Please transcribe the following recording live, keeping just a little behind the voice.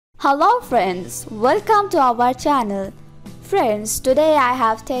Hello friends, welcome to our channel. Friends, today I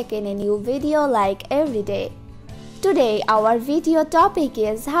have taken a new video like every day. Today our video topic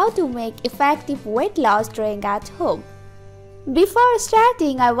is how to make effective weight loss drink at home. Before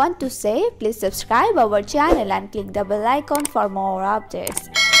starting, I want to say please subscribe our channel and click the bell icon for more updates.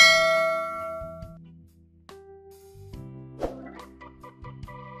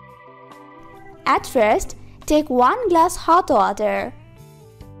 At first, take 1 glass hot water.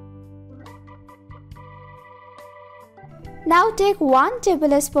 Now take 1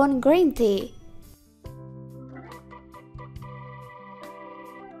 tablespoon green tea.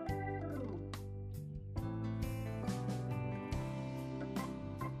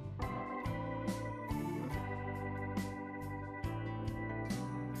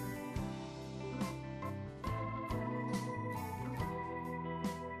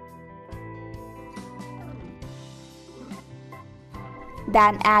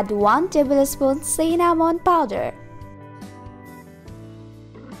 Then add 1 tablespoon cinnamon powder.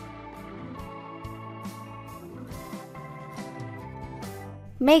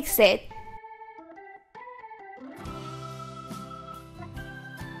 Mix it.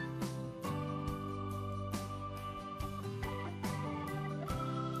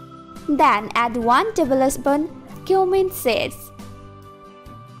 Then add 1 tablespoon cumin seeds.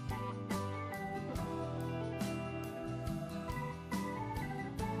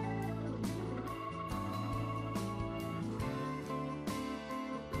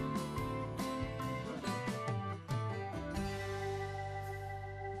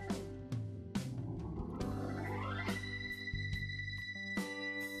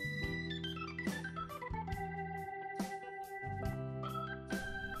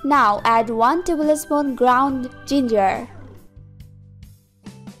 Now add 1 tablespoon ground ginger.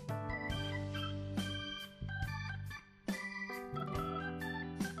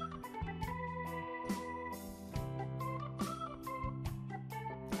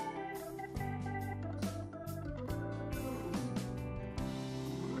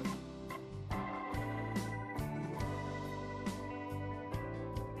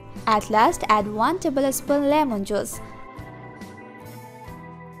 At last, add 1 tablespoon lemon juice.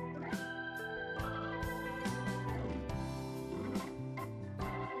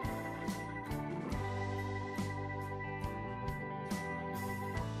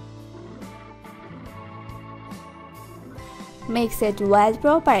 Mix it well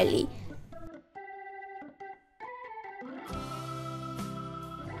properly.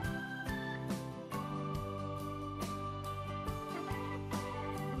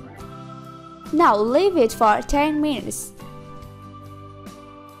 Now leave it for 10 minutes.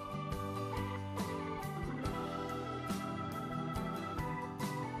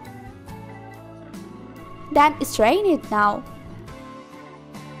 Then strain it now.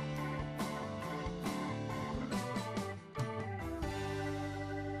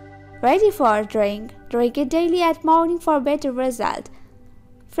 Ready for a drink. Drink it daily at morning for better result.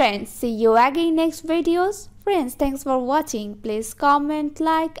 Friends, see you again next videos. Friends, thanks for watching. Please comment,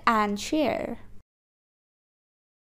 like and share.